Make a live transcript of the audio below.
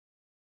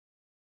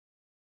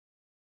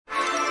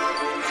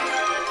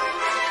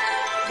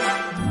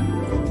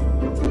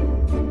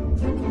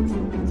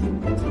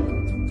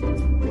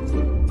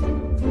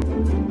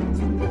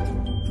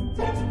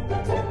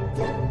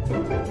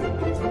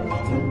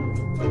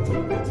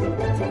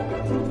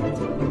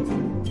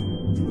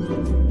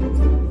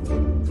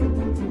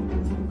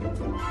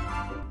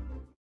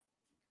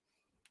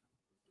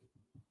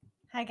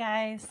Hi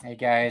guys. Hey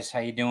guys, how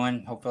you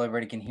doing? Hopefully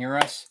everybody can hear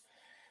us.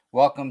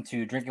 Welcome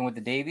to Drinking with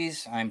the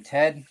Davies. I'm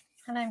Ted,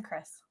 And I'm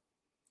Chris.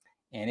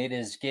 and it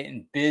is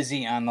getting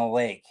busy on the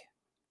lake.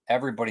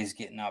 Everybody's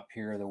getting up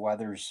here. The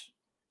weather's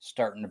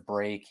starting to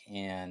break,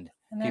 and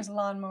there's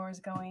lawnmowers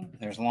going.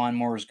 There's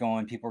lawnmowers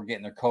going. People are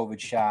getting their COVID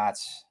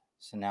shots,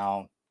 so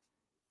now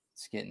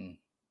it's getting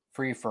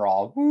free for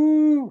all.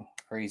 Woo!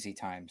 Crazy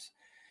times.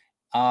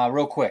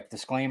 Real quick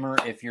disclaimer: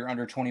 if you're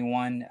under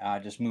 21,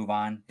 just move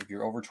on. If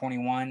you're over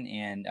 21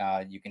 and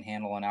you can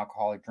handle an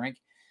alcoholic drink,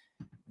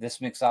 this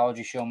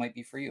mixology show might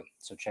be for you.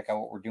 So check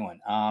out what we're doing.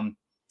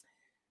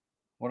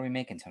 What are we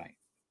making tonight?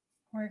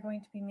 We're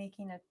going to be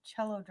making a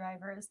cello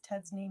driver, as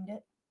Ted's named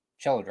it.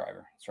 Cello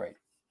driver, that's right.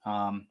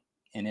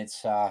 And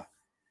it's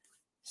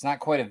not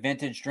quite a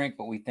vintage drink,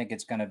 but we think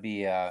it's going to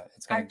be our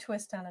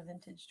twist on a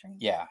vintage drink.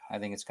 Yeah, I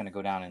think it's going to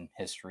go down in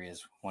history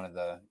as one of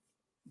the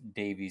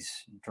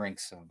Davies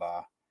drinks of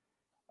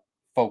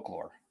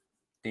folklore.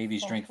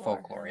 Davies drink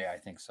folklore. Yeah, I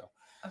think so.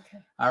 Okay.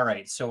 All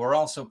right. So we're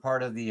also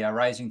part of the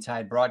Rising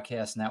Tide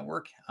Broadcast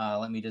Network.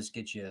 Let me just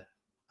get you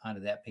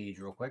onto that page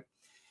real quick.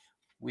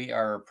 We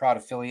are proud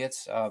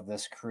affiliates of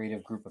this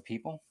creative group of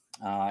people.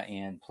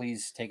 And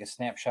please take a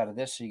snapshot of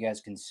this so you guys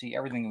can see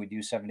everything that we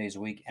do 7 days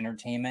a week,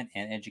 entertainment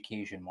and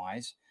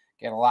education-wise.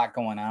 Got a lot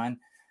going on.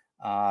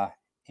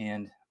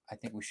 And I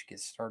think we should get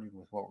started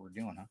with what we're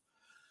doing, huh?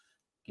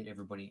 Get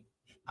everybody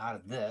out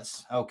of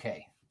this.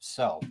 Okay.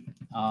 So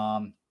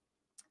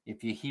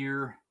if you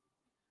hear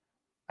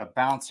a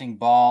bouncing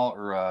ball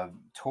or a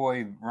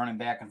toy running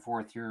back and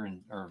forth here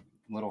or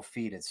little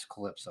feet, it's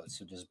Calypso.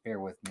 So just bear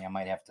with me. I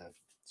might have to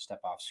step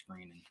off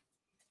screen and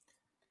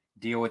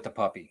deal with the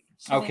puppy.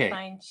 She'll be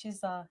fine. She's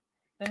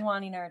been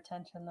wanting our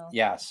attention though.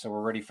 Yeah, so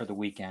we're ready for the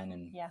weekend,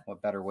 and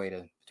what better way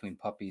between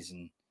puppies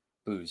and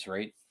booze,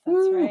 right?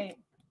 That's right.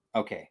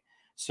 Okay.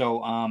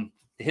 So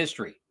the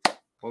history.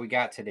 What we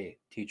got today,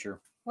 teacher?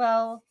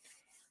 Well,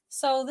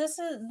 so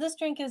this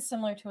drink is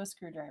similar to a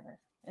screwdriver.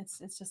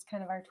 It's just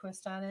kind of our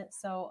twist on it.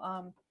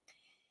 So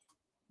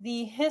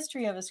the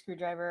history of a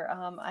screwdriver,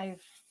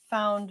 I've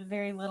found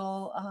very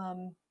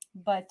little,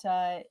 but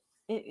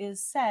it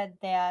is said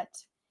that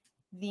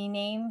the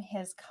name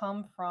has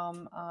come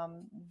from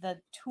the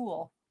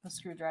tool, the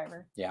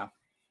screwdriver. Yeah.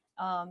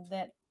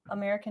 That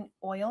American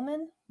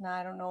oilmen. Now,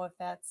 I don't know if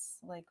that's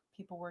like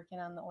people working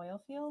on the oil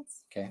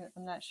fields. Okay.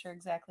 I'm not sure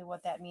exactly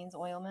what that means,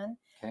 oilmen.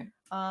 Okay.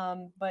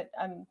 But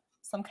I'm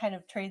some kind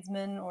of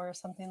tradesman or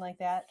something like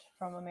that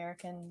from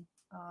American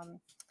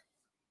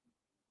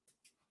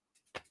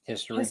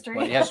history.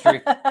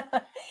 History.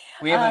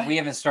 We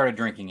haven't started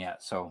drinking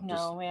yet, so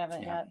no, we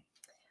haven't yet.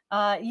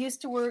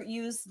 Used to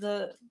use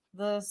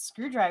the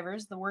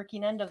screwdrivers, the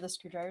working end of the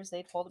screwdrivers.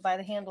 They'd hold it by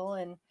the handle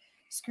and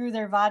screw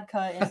their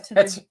vodka into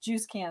their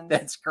juice cans.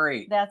 That's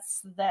great.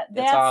 That's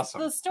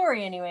awesome. The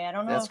story anyway. I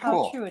don't know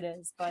how true it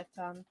is, but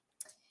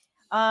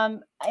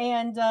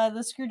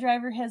the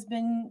screwdriver has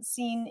been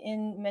seen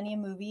in many a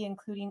movie,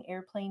 including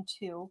Airplane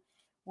 2,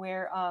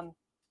 where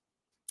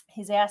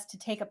he's asked to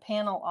take a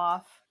panel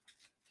off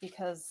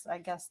because I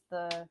guess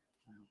the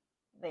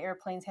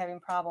airplane's having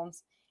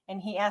problems,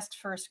 and he asks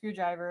for a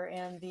screwdriver,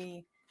 and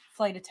the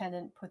flight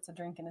attendant puts a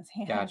drink in his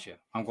hand. Gotcha.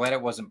 I'm glad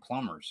it wasn't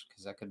plumbers,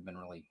 because that could have been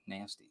really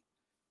nasty.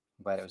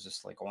 I'm glad it was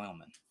just like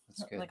oilman.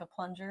 That's good. Like a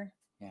plunger?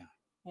 Yeah.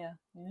 Yeah.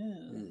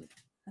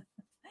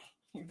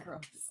 You're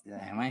gross.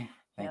 Am I?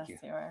 Thank you.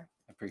 Yes, you are.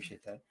 I appreciate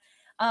that.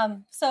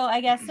 So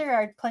I guess there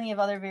are plenty of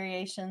other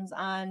variations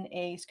on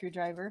a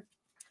screwdriver.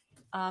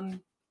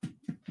 One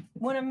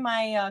of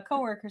my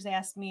coworkers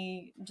asked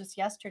me just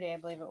yesterday, I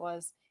believe it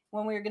was,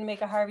 when we were going to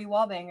make a Harvey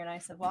Wallbanger, and I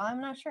said, well,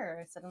 I'm not sure.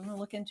 I said, I'm going to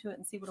look into it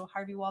and see what a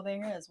Harvey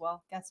Wallbanger is.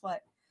 Well, guess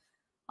what?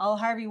 All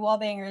Harvey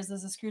Wallbanger is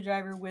a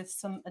screwdriver with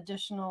some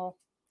additional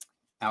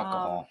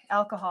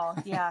alcohol,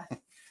 yeah.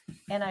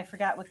 And I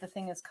forgot what the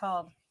thing is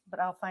called,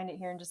 but I'll find it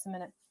here in just a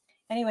minute.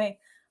 Anyway,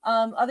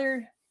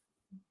 other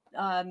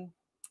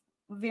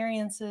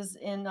variances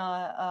in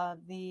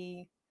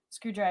the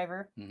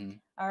screwdriver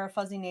are a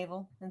fuzzy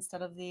navel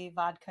instead of the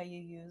vodka. You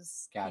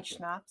use peach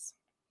schnapps.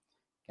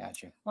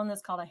 Gotcha. One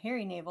that's called a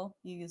hairy navel.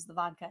 You use the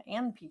vodka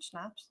and the peach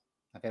schnapps.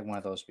 I've had one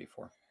of those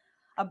before.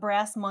 A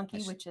brass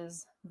monkey, which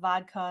is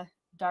vodka,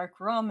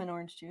 dark rum, and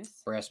orange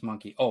juice. Brass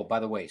monkey. Oh,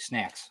 by the way,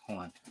 snacks. Hold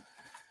on.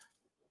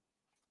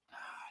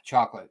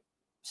 Chocolate,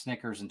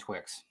 Snickers, and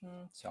Twix.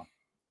 So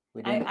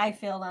I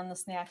failed on the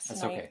snacks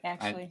tonight,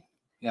 actually.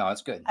 No,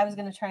 that's good. I was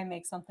going to try and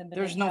make something, but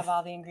didn't have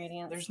all the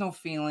ingredients. There's no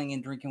feeling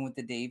in drinking with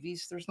the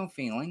Davies. There's no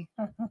feeling.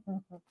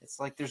 It's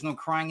like there's no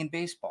crying in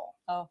baseball.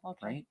 Oh,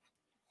 okay. Right?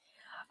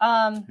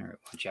 All right,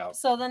 watch out.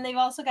 So then they've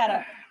also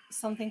got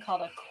something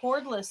called a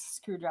cordless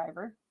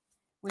screwdriver,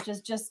 which is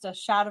just a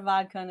shot of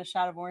vodka and a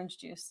shot of orange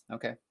juice.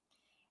 Okay.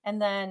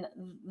 And then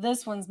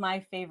this one's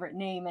my favorite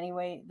name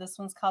anyway. This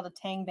one's called a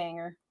Tang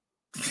Banger.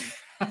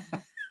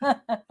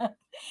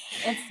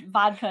 It's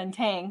vodka and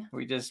Tang.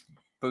 We just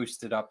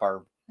boosted up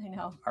our I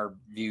know our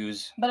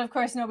views. But of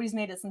course, nobody's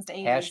made it since the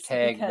 80s.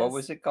 Hashtag, what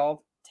was it called?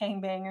 Tang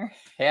banger.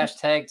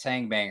 Hashtag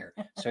Tang Banger.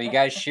 So you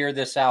guys share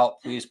this out.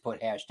 Please put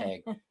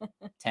hashtag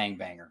Tang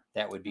Banger.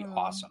 That would be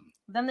awesome.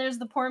 Then there's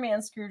the poor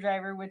man's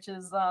screwdriver, which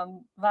is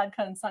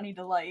vodka and Sunny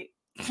Delight.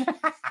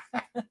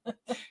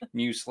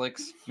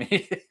 Muslix,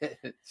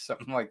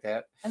 something like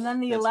that. And then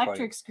the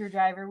electric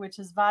screwdriver, which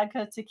is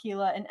vodka,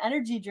 tequila, an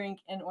energy drink,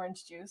 and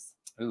orange juice.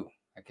 Ooh,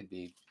 that could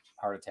be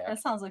heart attack.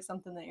 That sounds like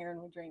something that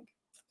Aaron would drink.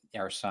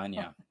 Our son,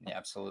 yeah,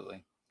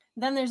 absolutely.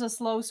 Then there's a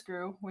slow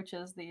screw, which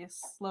is the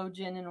slow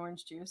gin and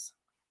orange juice.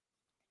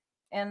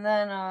 And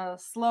then a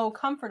slow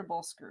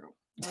comfortable screw,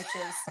 which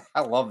is I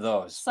love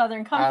those.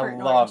 Southern Comfort I and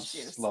love orange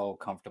juice. slow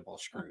comfortable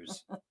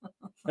screws.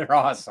 They're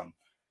awesome.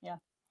 Yeah.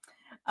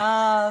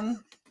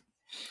 And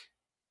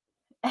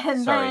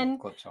sorry, then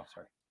Calypso,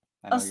 sorry.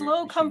 A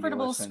slow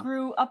comfortable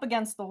screw up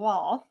against the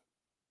wall.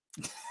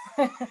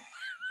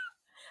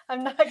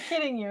 I'm not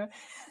kidding you.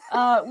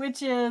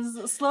 Which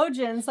is slow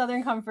gin,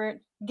 Southern Comfort,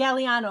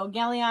 Galliano.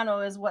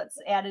 Galliano is what's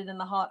added in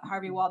the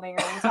Harvey Wallbanger.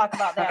 We'll talk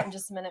about that in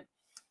just a minute.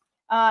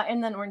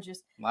 And then orange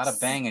juice. A lot of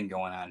banging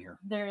going on here.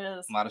 There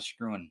is. A lot of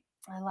screwing.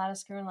 A lot of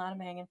screwing, a lot of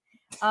banging.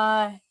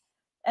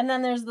 And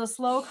then there's the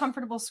slow,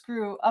 comfortable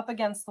screw up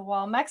against the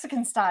wall,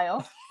 Mexican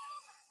style.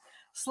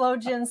 Slow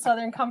gin,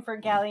 Southern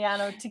Comfort,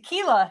 Galliano,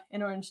 tequila,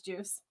 and orange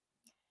juice.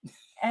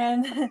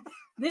 And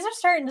these are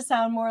starting to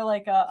sound more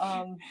like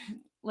a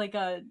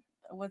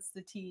what's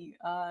the tea?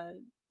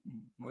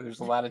 Well, there's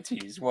a lot of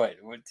teas. What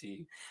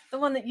tea? The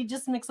one that you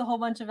just mix a whole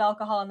bunch of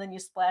alcohol and then you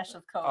splash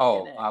of Coke.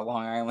 Oh, in it.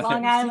 Long Island.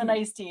 Long Island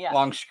iced tea. Yeah.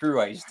 Long screw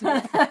iced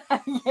tea.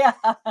 Yeah.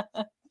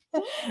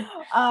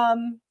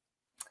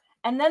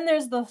 And then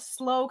there's the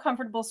slow,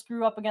 comfortable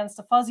screw up against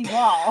a fuzzy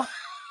wall,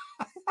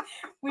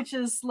 which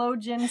is slow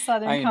gin,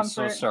 Southern Comfort. I am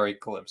so sorry,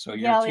 Calypso.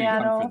 You're too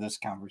young for this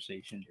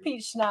conversation.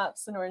 Peach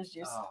schnapps and orange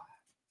juice. Oh,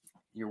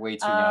 you're way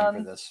too young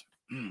for this.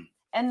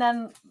 And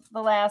then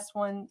the last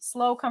one,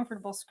 slow,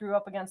 comfortable screw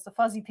up against a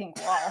fuzzy pink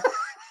wall.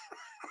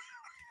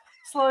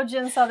 Slow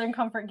gin, Southern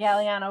Comfort,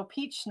 Galliano,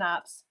 peach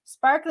schnapps,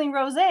 sparkling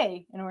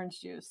rosé, and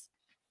orange juice.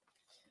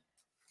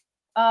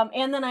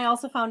 And then I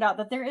also found out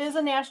that there is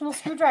a National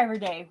Screwdriver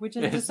Day, which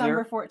is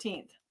December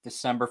 14th.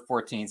 December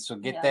 14th. So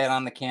get that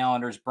on the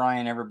calendars.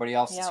 Brian, everybody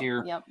else is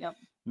here. Yep.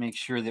 Make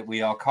sure that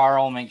we all,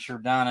 Carl, make sure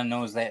Donna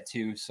knows that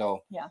too.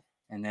 So yeah.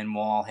 And then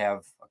we'll all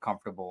have a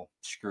comfortable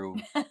screw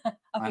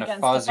on a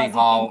fuzzy pink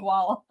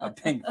wall. A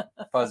pink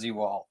fuzzy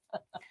wall.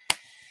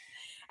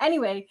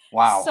 Anyway,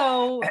 wow.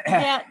 So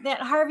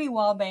that Harvey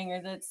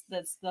Wallbanger,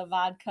 that's the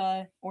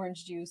vodka,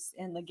 orange juice,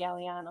 and the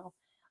Galliano.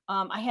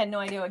 I had no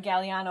idea what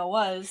Galliano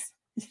was.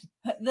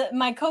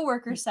 My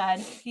coworker said,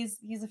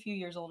 he's a few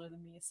years older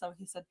than me, so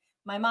he said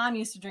my mom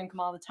used to drink them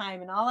all the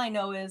time, and all I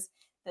know is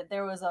that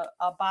there was a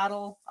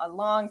bottle, a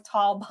long,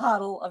 tall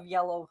bottle of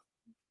yellow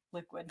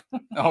liquid.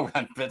 Oh,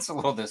 God, that's a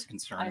little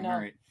disconcerting. I know.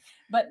 Right.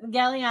 But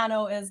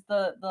Galliano is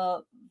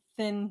the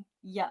thin,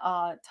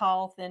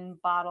 tall, thin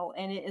bottle,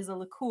 and it is a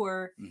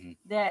liqueur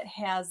that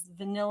has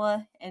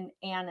vanilla and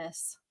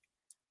anise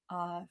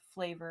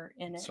flavor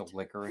in it. So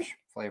licorice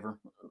flavor.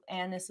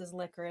 Anise is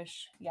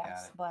licorice,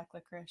 yes, black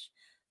licorice.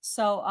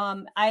 So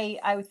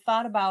I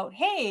thought about,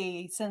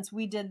 hey, since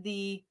we did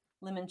the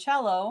Lemon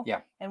Chello,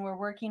 and we're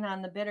working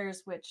on the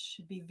bitters, which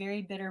should be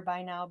very bitter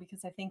by now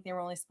because I think they were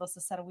only supposed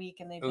to set a week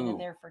and they've been in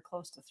there for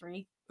close to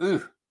 3.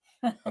 Ooh.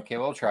 Okay,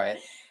 we'll try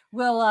it.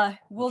 We'll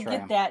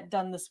get that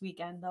done this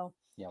weekend though.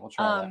 Yeah, we'll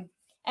try that.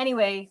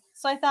 Anyway,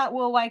 so I thought,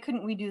 well, why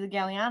couldn't we do the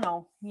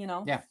Galliano?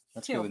 Yeah,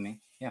 that's good with me.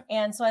 Yeah.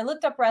 And so I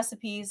looked up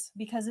recipes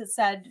because it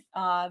said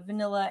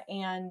vanilla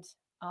and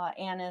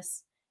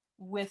anise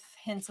with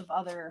hints of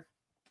other.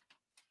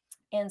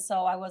 And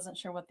so I wasn't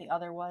sure what the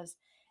other was.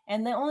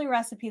 And the only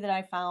recipe that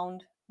I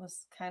found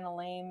was kind of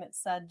lame. It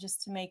said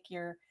just to make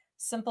your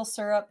simple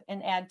syrup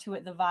and add to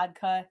it the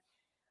vodka,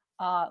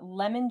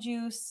 lemon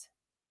juice,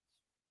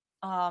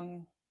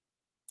 lime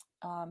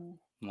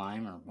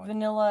or what?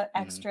 Vanilla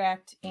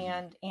extract,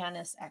 and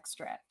anise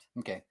extract.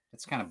 Okay,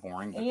 it's kind of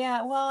boring. But...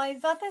 Yeah, well, I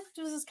thought that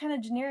was just kind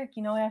of generic,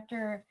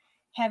 after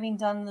having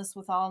done this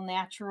with all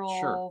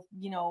natural,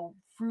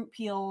 fruit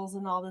peels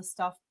and all this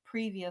stuff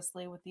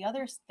previously with the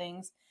other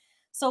things.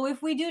 So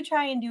if we do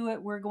try and do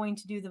it, we're going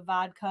to do the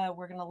vodka.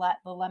 We're going to let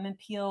the lemon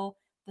peel,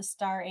 the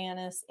star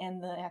anise,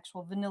 and the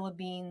actual vanilla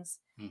beans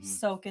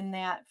soak in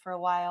that for a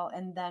while,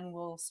 and then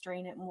we'll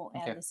strain it and we'll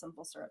add the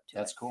simple syrup to it.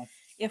 That's cool.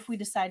 If we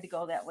decide to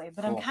go that way.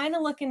 But cool. I'm going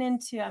to look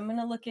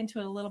into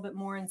it a little bit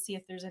more and see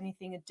if there's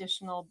anything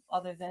additional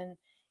other than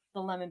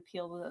the lemon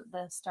peel,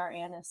 the star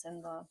anise,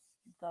 and the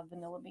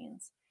vanilla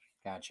beans.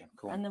 Gotcha.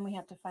 Cool. And then we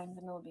have to find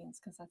vanilla beans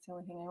because that's the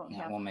only thing I don't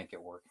have. We'll make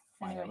it work.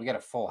 Anyway. We got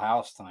a full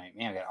house tonight.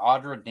 Man, we got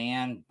Audra,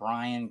 Dan,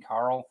 Brian,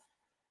 Carl,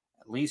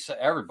 Lisa.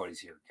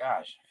 Everybody's here.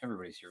 Gosh,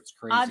 everybody's here. It's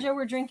crazy. Audra,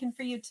 we're drinking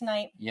for you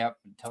tonight. Yep,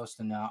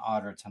 toasting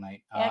Audra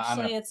tonight.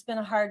 Actually, it's been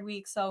a hard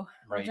week, so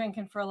we're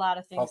drinking for a lot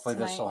of things. Hopefully,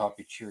 tonight. This will help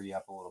you cheer you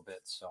up a little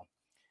bit. So,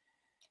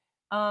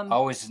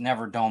 always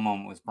never dull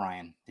moment with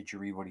Brian. Did you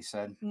read what he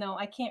said? No,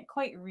 I can't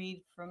quite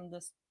read from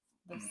this.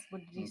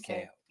 What did he say?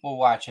 Okay, we'll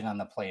watch it on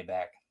the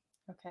playback.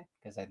 Okay.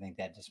 Because I think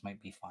that just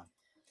might be fun.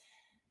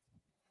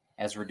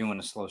 as we're doing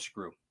a slow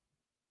screw.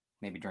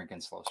 Maybe drinking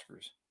slow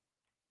screws.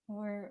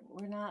 We're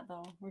not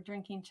though. We're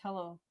drinking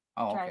cello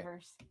Okay.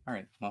 drivers. All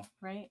right. Well,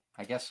 right?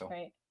 I guess so.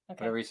 Right. Okay.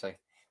 Whatever you say.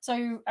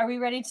 So are we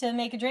ready to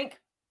make a drink?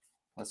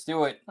 Let's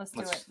do it. Let's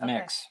do it.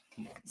 Mix.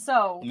 Okay.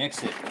 So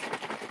mix it.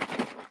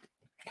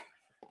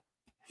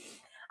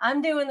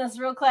 I'm doing this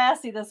real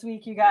classy this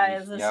week, you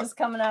guys. It's just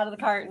coming out of the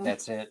carton.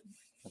 That's it.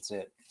 That's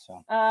it.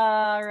 So.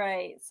 All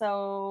right.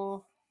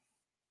 So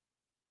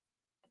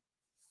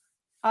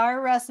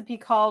our recipe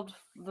called,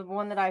 the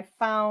one that I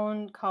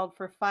found called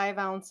for 5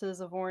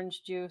 ounces of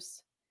orange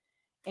juice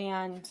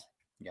and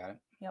Got it.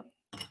 Yep.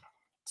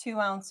 2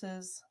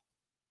 ounces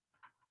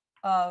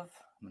of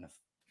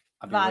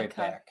I'll be vodka. right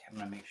back. I'm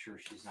gonna make sure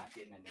she's not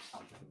getting into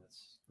something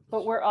that's.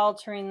 But we're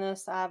altering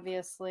this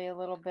obviously a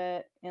little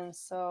bit, and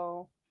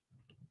so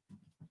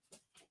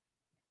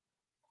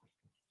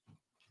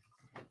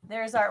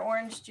there's our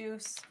orange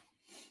juice.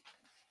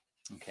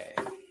 Okay.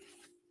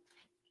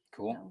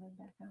 Cool.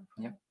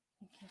 Yep.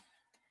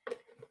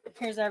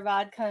 Here's our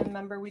vodka.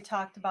 Remember, we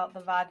talked about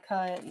the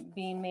vodka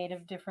being made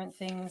of different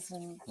things,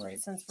 and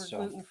since we're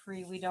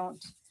gluten-free, we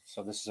don't.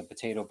 So this is a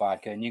potato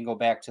vodka, and you can go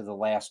back to the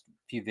last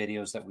few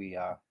videos that we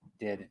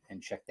did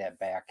and check that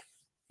back,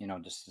 you know,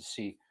 just to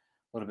see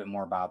a little bit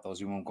more about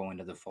those. We won't go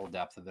into the full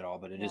depth of it all,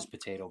 but it is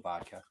potato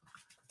vodka.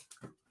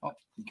 Oh,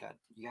 you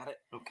got it.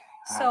 Okay.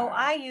 So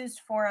I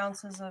used 4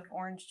 ounces of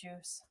orange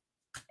juice,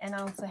 an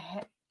ounce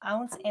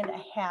and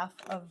a half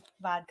of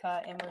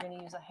vodka, and we're going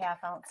to use a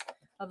 ½ ounce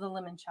of the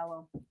Lemon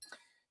Chello.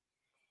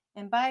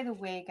 And by the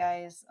way,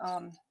 guys,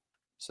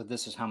 so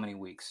this is how many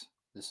weeks?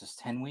 This is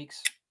 10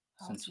 weeks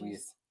since we,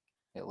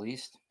 at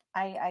least.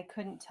 I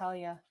couldn't tell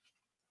you.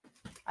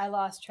 I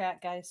lost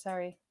track, guys.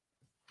 Sorry.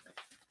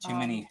 Too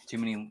many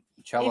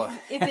cello.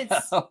 If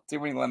it's too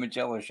many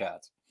limoncello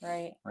shots.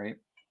 Right. Right.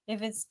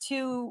 If it's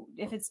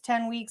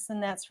 10 weeks, then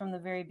that's from the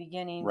very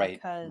beginning.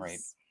 Right.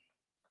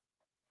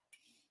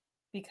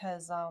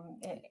 Because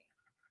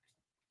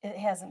it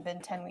hasn't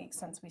been 10 weeks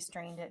since we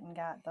strained it and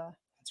got the.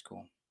 That's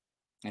cool.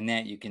 And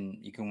that you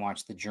can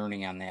watch the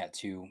journey on that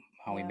too.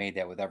 How we made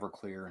that with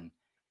Everclear, and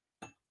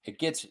it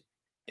gets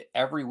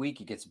every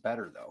week it gets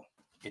better though.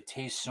 It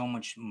tastes so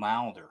much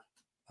milder.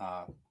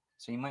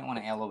 So you might want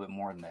to add a little bit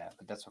more than that,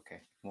 but that's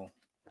okay. We'll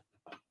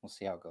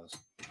see how it goes.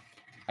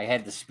 I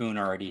had the spoon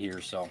already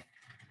here, so.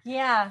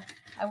 Yeah,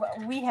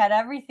 we had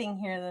everything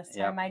here this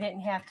time. I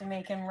didn't have to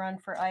make him run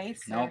for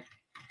ice. Nope.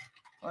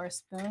 Or a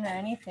spoon or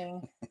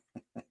anything.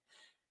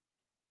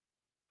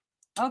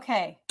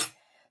 Okay,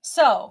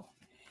 so.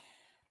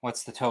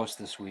 What's the toast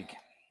this week?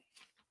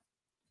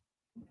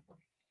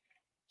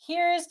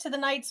 Here's to the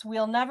nights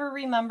we'll never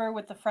remember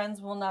with the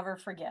friends we'll never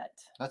forget.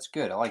 That's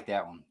good. I like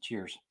that one.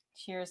 Cheers.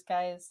 Cheers,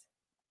 guys.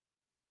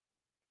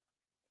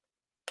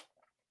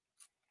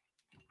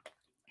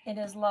 It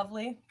is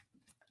lovely.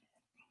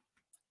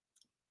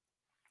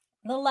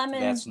 The lemon.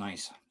 That's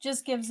nice.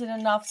 Just gives it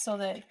enough so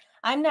that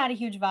I'm not a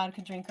huge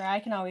vodka drinker. I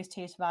can always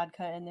taste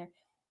vodka in there.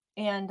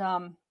 And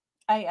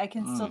I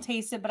can still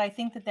taste it, but I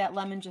think that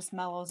lemon just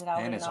mellows it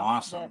out. And it's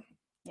awesome.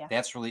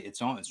 That's really,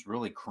 it's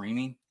really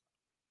creamy.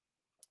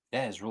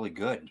 That is really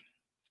good.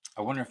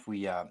 I wonder if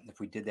we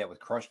did that with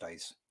crushed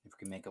ice, if we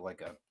could make it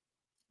like a.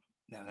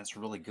 Yeah, that's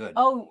really good.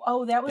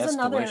 Oh, that was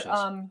another. Delicious.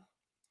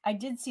 I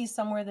did see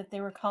somewhere that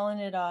they were calling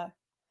it a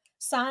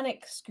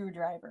sonic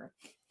screwdriver.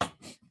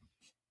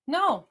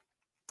 No,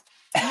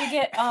 you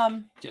get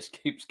just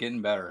keeps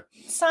getting better.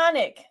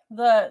 Sonic,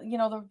 the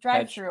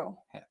drive-through.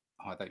 Oh,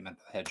 I thought you meant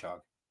the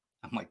hedgehog.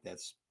 I'm like,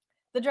 that's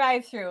the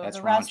drive-through,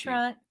 the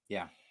restaurant.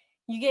 Yeah.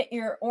 You get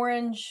your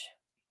orange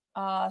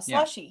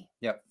slushy.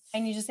 Yep.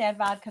 And you just add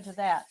vodka to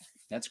that.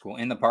 That's cool.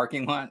 In the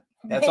parking lot?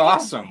 That's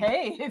awesome.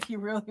 Hey, if you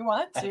really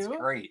want to. That's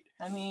great.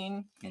 I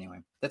mean. Anyway,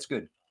 that's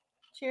good.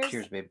 Cheers.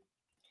 Cheers, babe.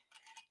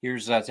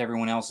 Here's to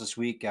everyone else this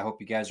week. I hope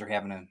you guys are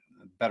having a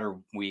better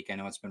week. I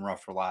know it's been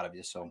rough for a lot of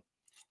you. So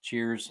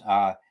cheers.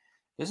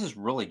 This is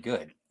really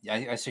good.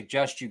 I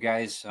suggest you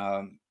guys,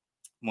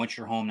 once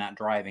you're home, not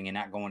driving and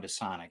not going to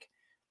Sonic,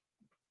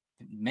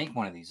 make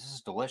one of these. This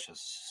is delicious. This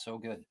is so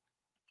good.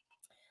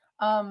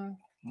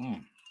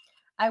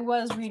 I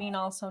was reading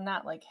also,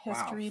 not like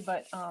history,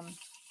 but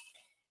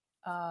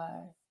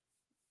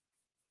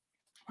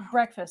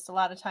breakfast. A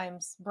lot of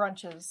times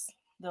brunches,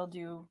 they'll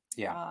do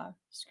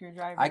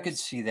screwdrivers. I could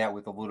see that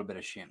with a little bit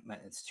of champagne.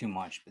 It's too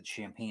much, but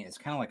champagne, it's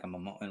kind of like a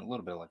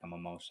little bit like a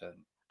mimosa.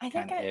 I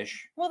think kind of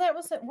ish. Well, that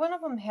was it. One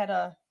of them had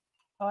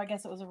I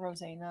guess it was a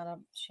rosé, not a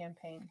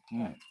champagne.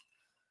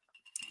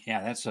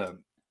 Yeah, that's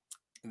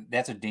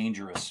a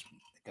dangerous,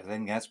 because I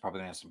think that's probably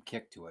gonna have some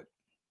kick to it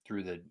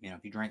through the,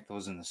 if you drank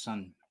those in the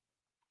sun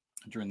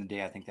during the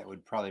day, I think that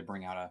would probably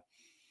bring out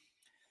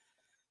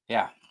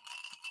a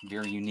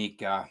very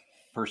unique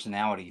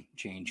personality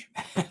change.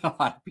 A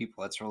lot of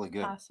people. That's really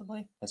good.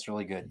 Possibly. That's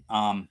really good.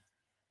 That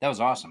was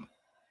awesome.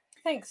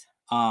 Thanks.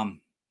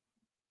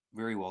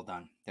 Very well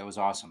done. That was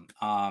awesome.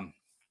 I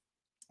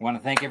want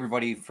to thank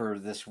everybody for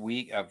this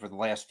week, for the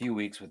last few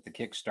weeks with the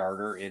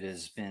Kickstarter. It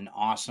has been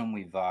awesome.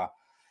 We've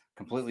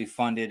completely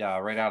funded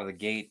right out of the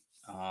gate.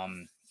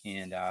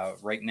 And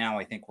right now,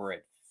 I think we're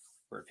at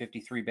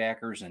 53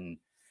 backers and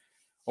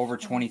over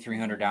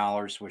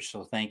 $2,300. Which,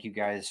 so thank you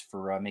guys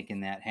for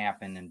making that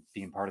happen and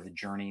being part of the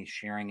journey,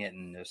 sharing it,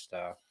 and just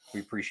we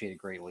appreciate it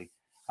greatly.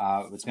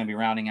 It's going to be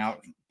rounding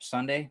out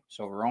Sunday,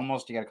 so we're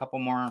almost. You got a couple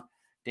more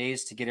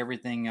days to get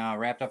everything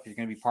wrapped up. You're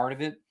going to be part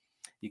of it.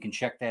 You can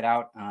check that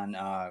out on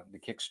the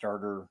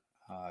Kickstarter,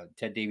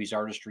 Ted Davies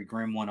Artistry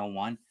Grimm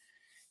 101.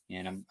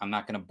 And I'm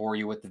not going to bore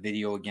you with the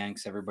video again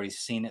because everybody's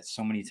seen it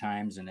so many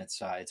times, and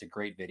it's a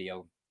great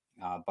video.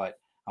 But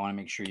I want to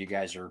make sure you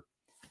guys are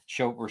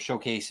we're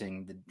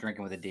showcasing the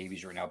Drinking with the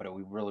Davies right now, but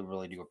we really,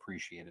 really do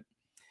appreciate it.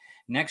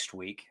 Next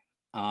week,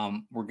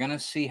 we're going to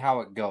see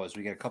how it goes.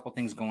 We got a couple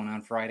things going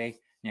on Friday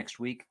next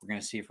week. We're going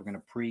to see if we're going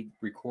to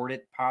pre-record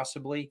it,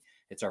 possibly.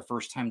 It's our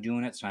first time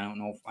doing it, so I don't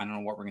know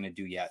what we're going to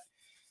do yet.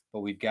 But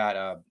we've got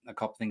a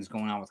couple things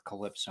going on with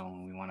Calypso,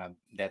 and we want to.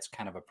 That's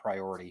kind of a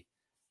priority,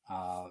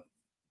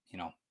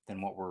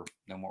 than what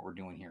we're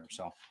doing here.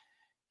 So,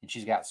 and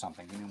she's got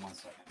something. Give me 1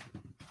 second.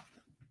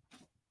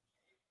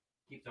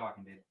 Keep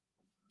talking, babe.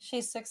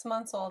 She's 6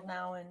 months old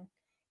now, and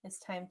it's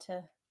time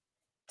to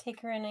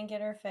take her in and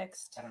get her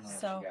fixed. I don't know what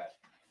so, she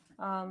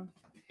got.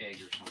 Egg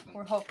or something.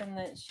 We're hoping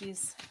that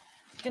she's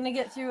gonna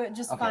get through it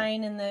just Okay.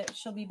 fine, and that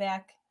she'll be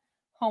back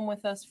home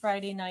with us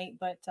Friday night.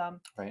 But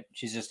right,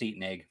 she's just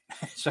eating egg.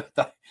 So I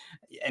thought,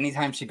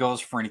 anytime she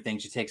goes for anything,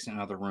 she takes it in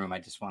another room. I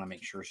just want to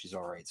make sure she's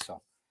all right.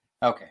 So,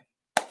 okay.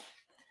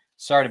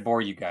 Sorry to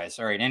bore you guys.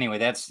 All right. Anyway,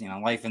 that's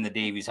life in the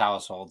Davies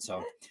household.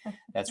 So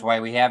that's why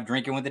we have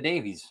Drinking with the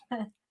Davies.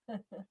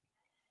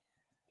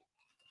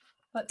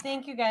 But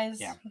thank you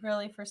guys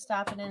really for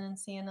stopping in and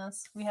seeing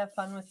us. We have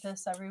fun with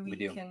this every week.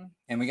 We do.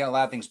 And we got a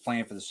lot of things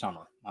planned for the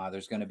summer.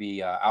 There's going to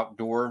be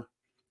outdoor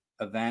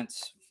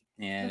events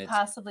and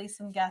possibly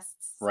some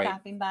guests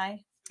stopping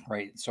by.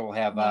 Right. So we'll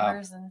have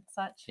neighbors and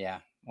such. Yeah.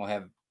 We'll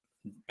have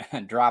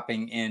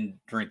dropping in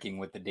Drinking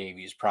with the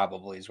Davies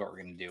probably is what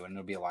we're going to do. And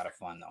it'll be a lot of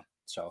fun, though.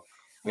 So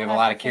we have a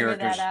lot of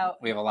characters.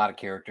 We have a lot of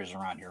characters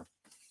around here.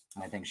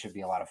 I think it should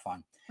be a lot of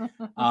fun.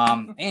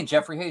 And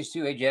Jeffrey Hayes,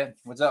 too. Hey, Jed.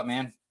 What's up,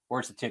 man?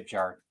 Where's the tip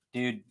jar?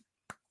 Dude,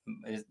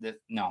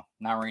 no,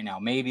 not right now.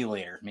 Maybe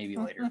later.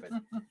 But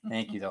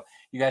thank you, though.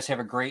 You guys have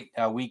a great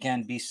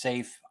weekend. Be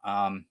safe.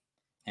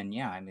 And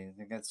yeah, I mean, I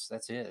think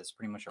that's it. It's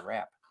pretty much a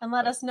wrap. And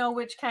let us know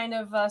which kind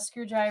of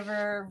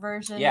screwdriver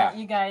version that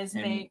you guys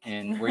make.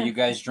 And where you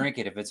guys drink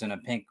it, if it's in a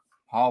pink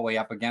hallway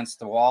up against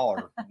the wall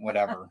or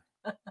whatever.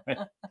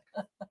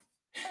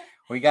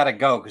 We got to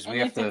go because we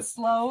have to. It's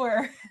slow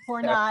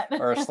or not.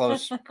 Or a slow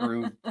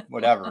screw,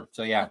 whatever.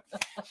 So, yeah,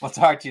 we'll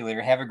talk to you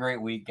later. Have a great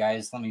week,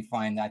 guys. Let me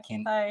find.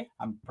 Bye.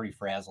 I'm pretty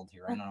frazzled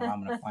here. I don't know how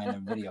I'm going to find the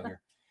video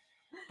here.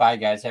 Bye,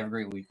 guys. Have a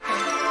great week.